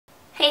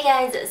Hey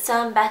guys, so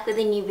I'm back with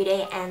a new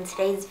video, and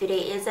today's video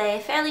is a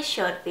fairly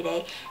short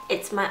video.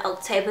 It's my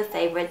October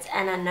favorites,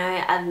 and I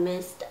know I've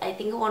missed I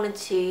think one or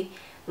two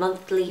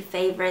monthly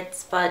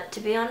favorites, but to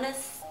be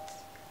honest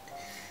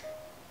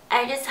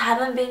I just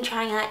haven't been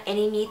trying out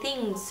any new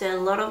things, so a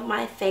lot of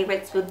my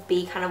favorites would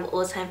be kind of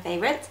all-time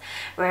favorites,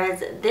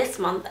 whereas this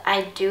month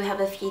I do have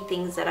a few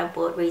things that I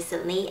bought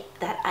recently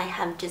that I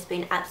have just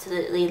been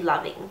absolutely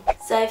loving.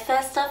 So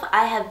first off,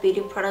 I have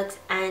beauty products,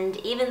 and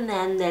even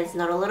then there's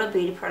not a lot of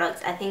beauty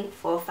products. I think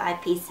 4 or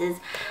 5 pieces.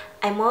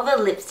 I'm more of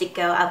a lipstick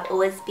girl. I've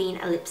always been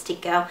a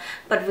lipstick girl,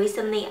 but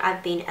recently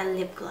I've been a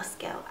lip gloss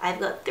girl. I've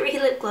got 3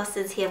 lip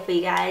glosses here for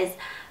you guys.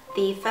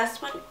 The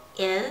first one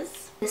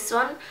is this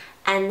one,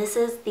 and this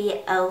is the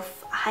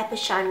e.l.f. Hyper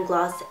Shine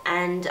Gloss,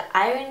 and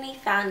I only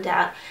found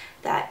out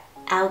that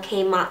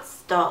Kmart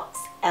stocks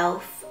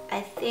e.l.f.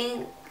 I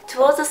think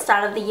towards the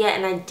start of the year,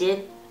 and I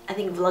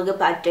think vlog it,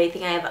 but I don't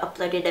think I ever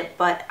uploaded it.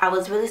 But I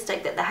was really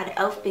stoked that they had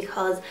e.l.f.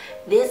 because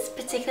this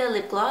particular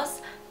lip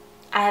gloss,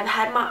 I have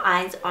had my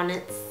eyes on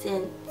it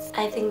since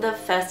I think the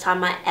first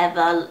time I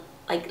ever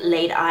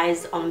laid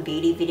eyes on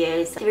beauty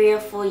videos 3 or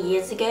 4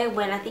 years ago,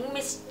 when I think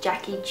Miss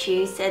Jackie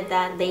Chu said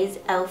that these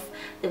e.l.f.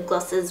 lip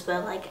glosses were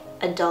like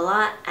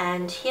 $1,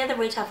 and here they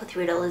retail for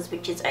 $3,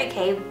 which is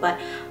okay, but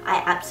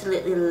I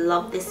absolutely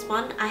love this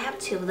one. I have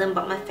 2 of them,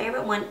 but my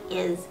favorite one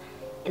is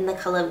in the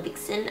color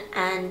Vixen,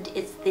 and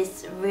it's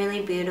this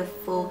really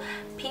beautiful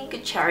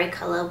pink cherry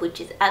color, which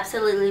is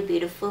absolutely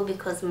beautiful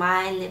because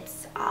my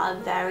lips are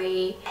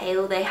very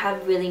pale. They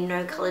have really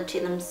no color to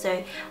them,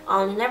 so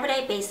on an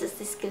everyday basis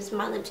this gives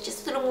my lips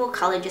just a little more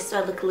color, just so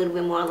I look a little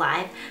bit more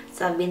alive.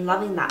 So I've been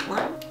loving that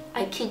one.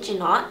 I kid you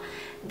not,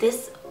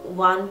 this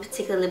one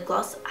particular lip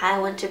gloss I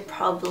went to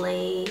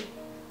probably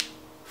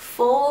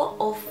 4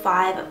 or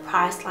 5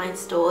 Priceline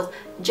stores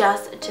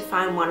just to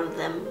find one of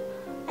them.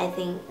 I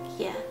think,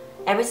 yeah,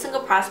 every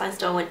single Priceline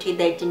store I went to,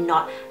 they did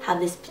not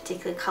have this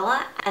particular colour.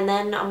 And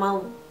then on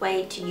my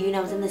way to uni, I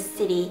was in the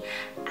city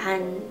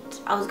and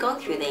I was going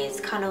through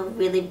these kind of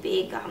really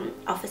big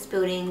office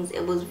buildings.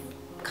 It was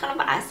kind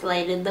of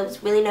isolated, there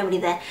was really nobody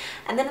there.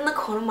 And then in the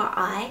corner of my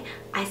eye,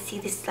 I see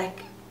this like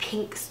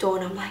pink store,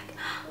 and I'm like,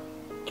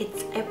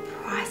 it's a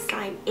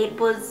Priceline. It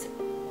was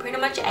pretty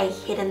much a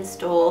hidden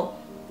store.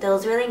 There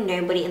was really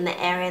nobody in the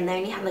area, and they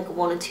only had like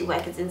 1 or 2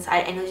 workers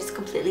inside, and it was just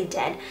completely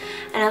dead.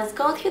 And I was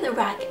going through the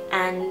rack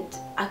and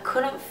I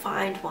couldn't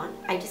find one.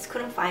 I just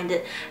couldn't find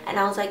it, and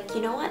I was like,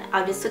 you know what,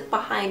 I'll just look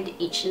behind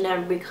each and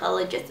every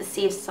color just to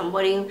see if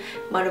somebody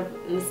might have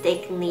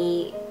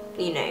mistakenly,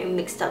 you know,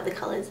 mixed up the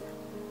colors.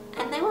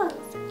 And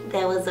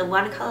there was a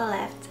 1 color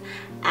left,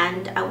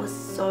 and I was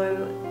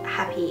so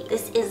happy.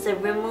 This is the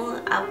Rimmel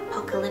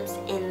Apocalypse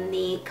in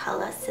the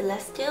color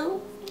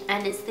Celestial,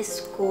 and it's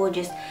this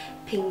gorgeous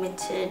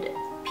pigmented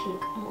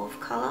pink mauve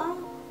color.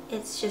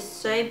 It's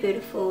just so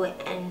beautiful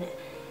and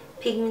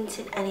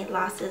pigmented, and it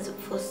lasts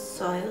for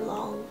so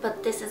long.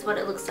 But this is what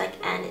it looks like,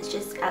 and it's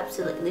just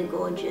absolutely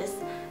gorgeous.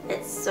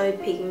 It's so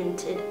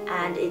pigmented,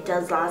 and it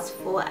does last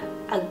for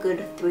a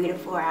good 3 to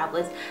 4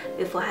 hours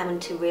before having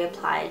to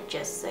reapply it,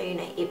 just so you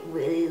know it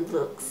really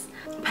looks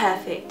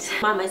perfect.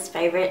 My most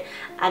favorite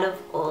out of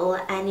all,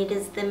 and it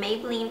is the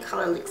Maybelline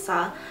Color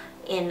Elixir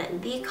in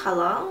the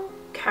color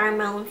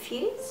Caramel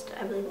Infused.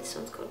 I believe this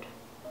one's called.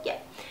 Yeah,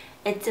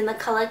 it's in the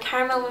color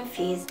Caramel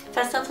Infused.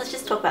 First off, let's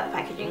just talk about the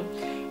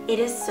packaging. It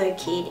is so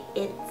cute.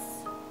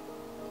 It's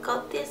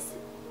got this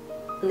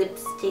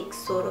lipstick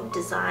sort of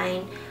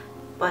design,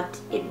 but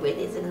it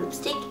really isn't a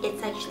lipstick.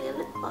 It's actually a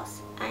lip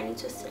gloss, and you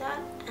twist it out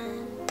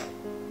and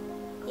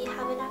you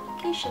have an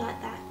application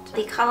like that.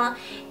 The color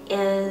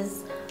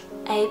is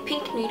a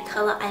pink nude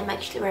color. I'm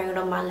actually wearing it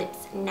on my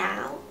lips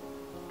now.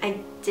 I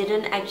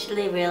didn't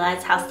actually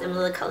realize how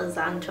similar the colors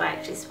are until I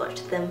actually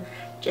swatched them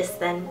just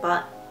then,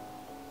 but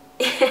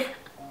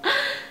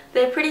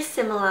they're pretty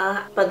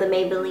similar. But the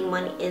Maybelline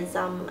one is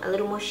a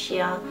little more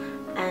sheer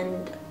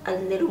and a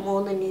little more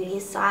on the nudie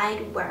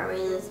side,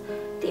 whereas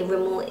the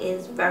Rimmel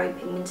is very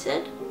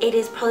pigmented. It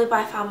is probably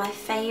by far my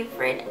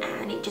favorite,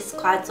 and it just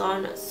glides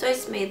on so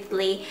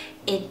smoothly.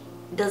 It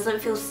doesn't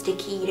feel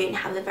sticky. You don't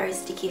have a very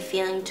sticky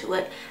feeling to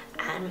it,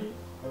 and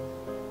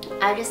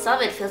I just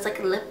love it. It feels like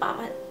a lip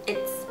balm.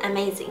 It's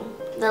amazing.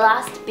 The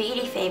last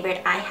beauty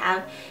favorite I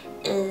have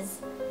is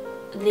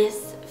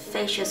this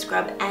facial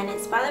scrub, and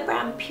it's by the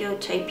brand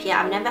Puretopia.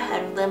 I've never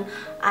heard of them.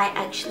 I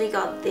actually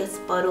got this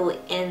bottle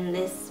in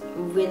this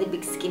really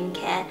big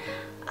skincare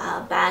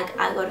bag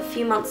I got a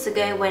few months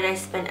ago when I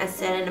spent a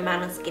certain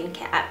amount of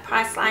skincare at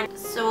Priceline.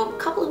 So a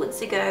couple of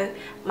weeks ago,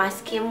 my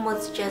skin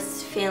was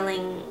just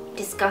feeling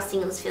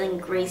disgusting. It was feeling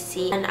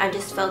greasy, and I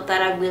just felt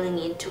that I really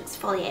needed to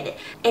exfoliate it.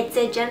 It's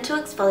a gentle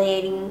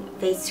exfoliating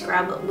face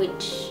scrub,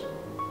 which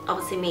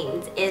obviously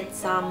means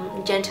it's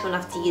gentle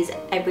enough to use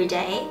every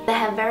day. They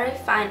have very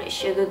fine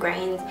sugar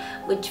grains,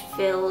 which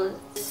feel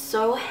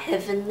so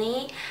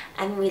heavenly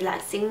and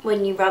relaxing.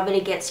 When you rub it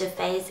against your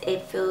face,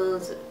 it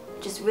feels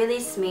just really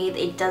smooth.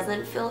 It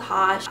doesn't feel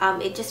harsh.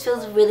 It just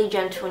feels really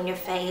gentle on your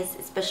face,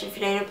 especially if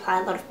you don't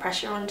apply a lot of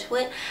pressure onto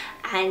it,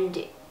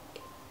 and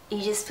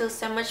you just feel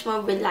so much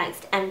more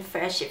relaxed and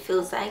fresh. It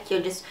feels like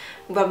you're just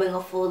rubbing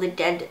off all the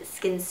dead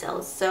skin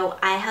cells. So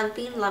I have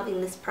been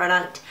loving this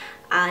product,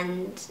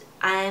 and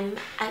I'm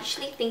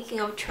actually thinking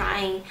of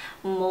trying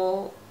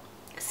more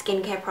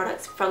skincare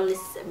products from this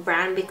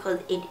brand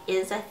because it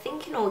is, I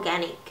think, an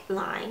organic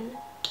line,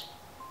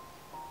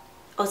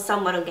 or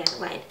somewhat organic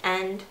line,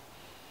 and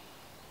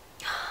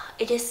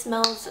it just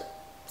smells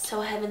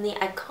so heavenly.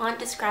 I can't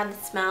describe the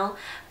smell,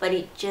 but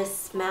it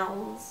just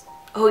smells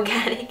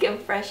organic and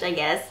fresh, I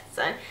guess.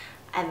 So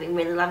I've been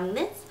really loving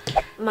this.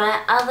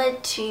 My other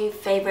two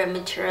favorite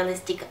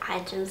materialistic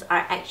items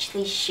are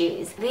actually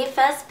shoes. The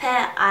first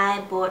pair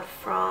I bought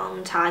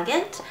from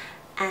Target,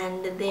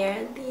 and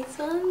they're these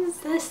ones.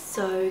 They're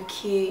so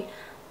cute.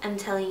 I'm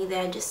telling you,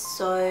 they're just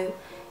so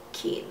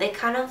cute. They're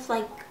kind of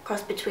like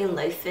cross between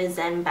loafers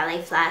and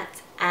ballet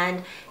flats,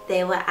 and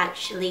they were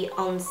actually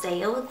on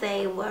sale.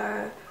 They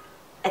were,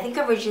 I think,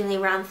 originally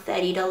around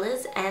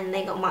 $30, and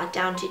they got marked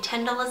down to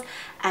 $10,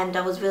 and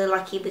I was really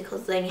lucky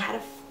because they only had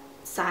a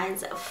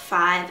size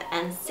 5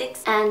 and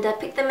 6, and I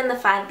picked them in the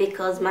 5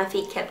 because my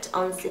feet kept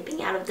on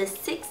slipping out of the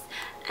 6,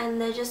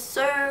 and they're just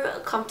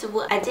so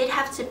comfortable. I did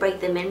have to break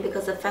them in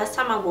because the first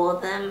time I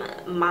wore them,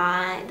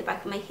 the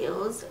back of my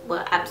heels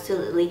were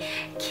absolutely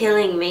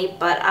killing me,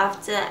 but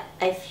after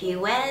a few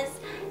wears,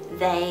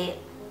 they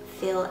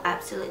feel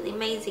absolutely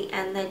amazing,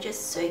 and they're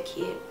just so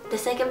cute. The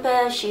second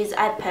pair of shoes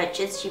I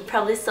purchased, you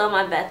probably saw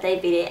my birthday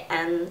video,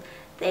 and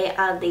they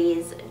are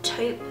these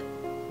taupe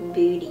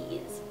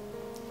booties.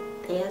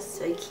 They are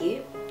so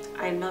cute.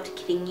 I'm not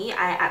kidding you,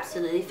 I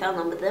absolutely fell in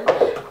love with them,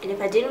 and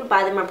if I didn't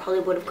buy them I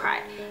probably would have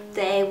cried.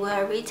 They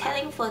were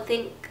retailing for, I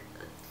think,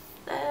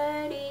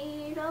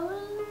 $30.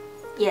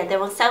 Yeah, they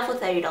were on sale for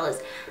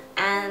 $30,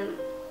 and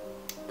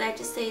they're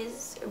just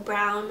these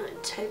brown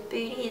taupe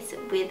booties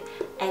with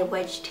a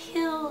wedged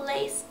heel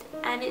laced,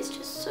 and it's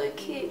just so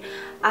cute.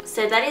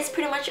 So that is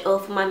pretty much all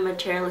for my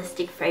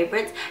materialistic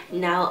favorites.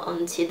 Now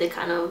onto the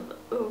kind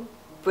of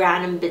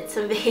random bits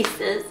and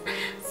pieces.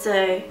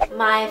 So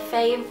my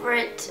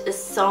favorite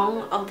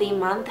song of the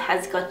month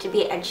has got to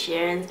be Ed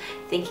Sheeran's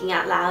Thinking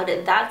Out Loud.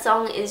 That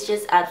song is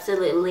just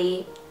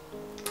absolutely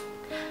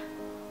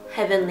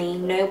heavenly.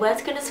 No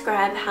words can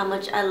describe how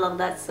much I love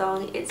that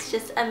song. It's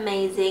just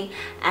amazing.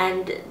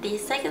 And the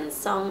second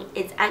song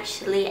is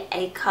actually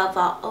a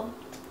cover of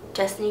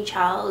Destiny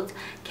Child's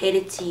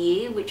Catered to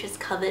You, which was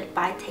covered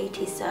by Tay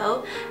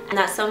So, and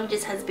that song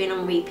just has been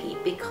on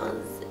repeat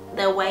because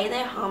the way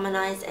they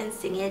harmonize and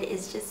sing it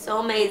is just so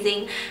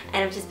amazing,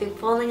 and I've just been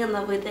falling in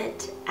love with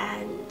it,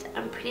 and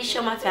I'm pretty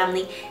sure my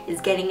family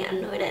is getting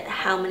annoyed at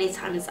how many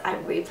times I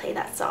replay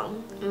that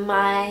song.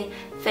 My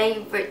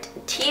favorite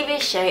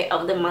TV show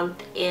of the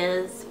month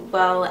is,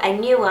 well, a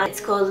new one. It's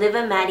called Liv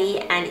and Maddie,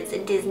 and it's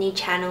a Disney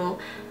Channel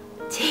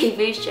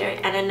TV show,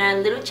 and I know,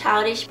 a little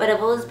childish, but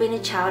I've always been a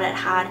child at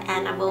heart,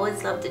 and I've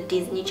always loved the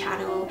Disney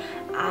Channel,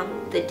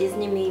 the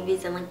Disney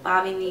movies and like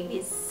Barbie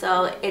movies,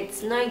 so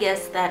it's no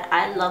guess that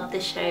I love the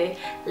show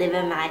Liv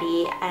and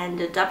Maddie, and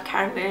Dove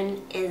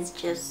Cameron is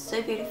just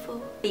so beautiful.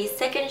 The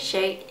second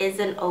show is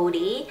an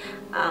oldie.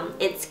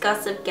 It's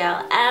Gossip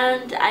Girl,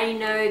 and I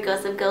know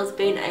Gossip Girl's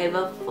been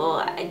over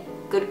for a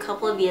good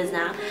couple of years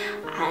now,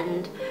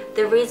 and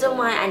the reason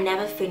why I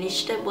never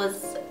finished it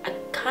was I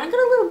kind of got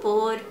a little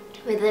bored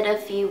with it a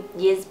few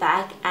years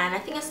back, and I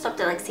think I stopped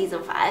at like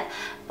season 5,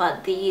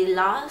 but the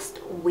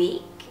last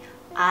week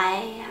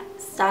I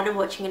started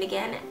watching it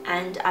again,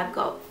 and I've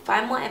got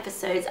 5 more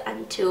episodes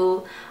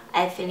until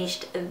I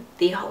finished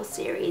the whole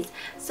series.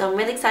 So I'm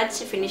really excited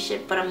to finish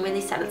it, but I'm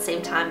really sad at the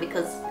same time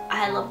because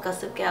I love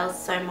Gossip Girl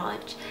so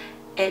much.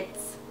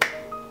 It's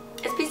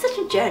been such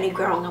a journey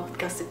growing up with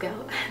Gossip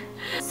Girl.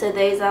 So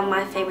those are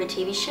my favorite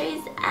TV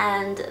shows,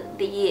 and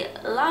the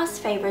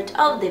last favorite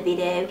of the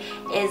video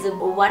is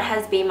what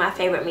has been my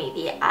favorite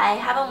movie. I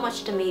haven't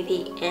watched a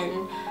movie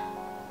in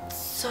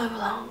so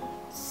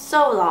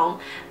long,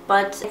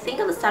 but I think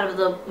at the start of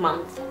the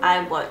month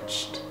I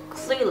watched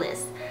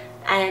Clueless,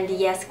 and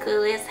yes,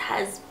 Clueless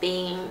has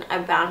been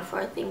around for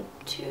I think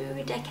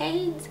 2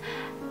 decades.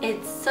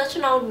 It's such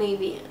an old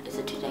movie. Is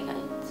it 2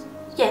 decades?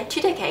 Yeah,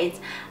 2 decades.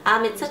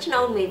 It's such an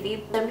old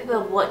movie. Some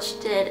people have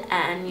watched it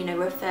and, you know,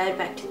 referred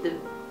back to the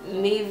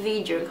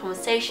movie during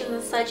conversations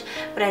and such,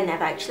 but I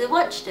never actually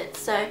watched it.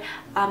 So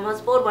I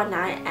was bored one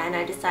night and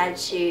I decided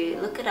to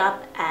look it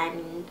up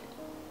and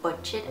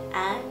watch it,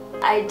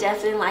 and I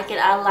definitely like it.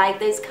 I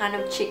like those kind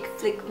of chick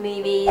flick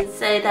movies.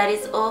 So that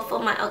is all for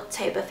my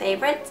October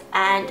favorites,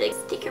 and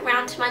stick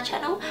around to my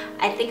channel.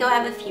 I think I'll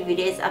have a few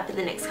videos up in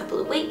the next couple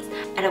of weeks,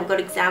 and I've got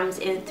exams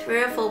in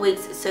 3 or 4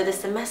 weeks, so the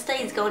semester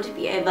is going to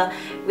be over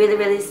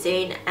really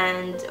soon,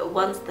 and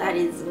once that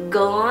is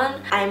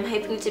gone, I'm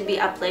hoping to be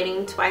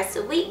uploading twice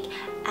a week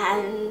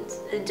and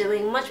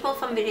doing much more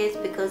fun videos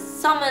because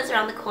summer's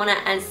around the corner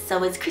and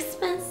so is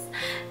Christmas.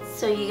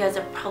 So you guys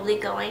are probably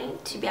going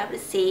to be able to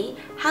see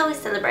how we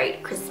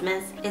celebrate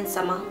Christmas in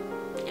summer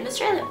in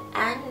Australia.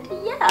 And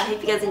yeah, I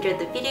hope you guys enjoyed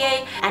the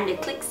video,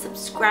 and click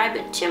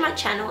subscribe to my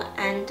channel,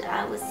 and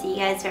I will see you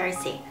guys very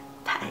soon.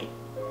 Bye.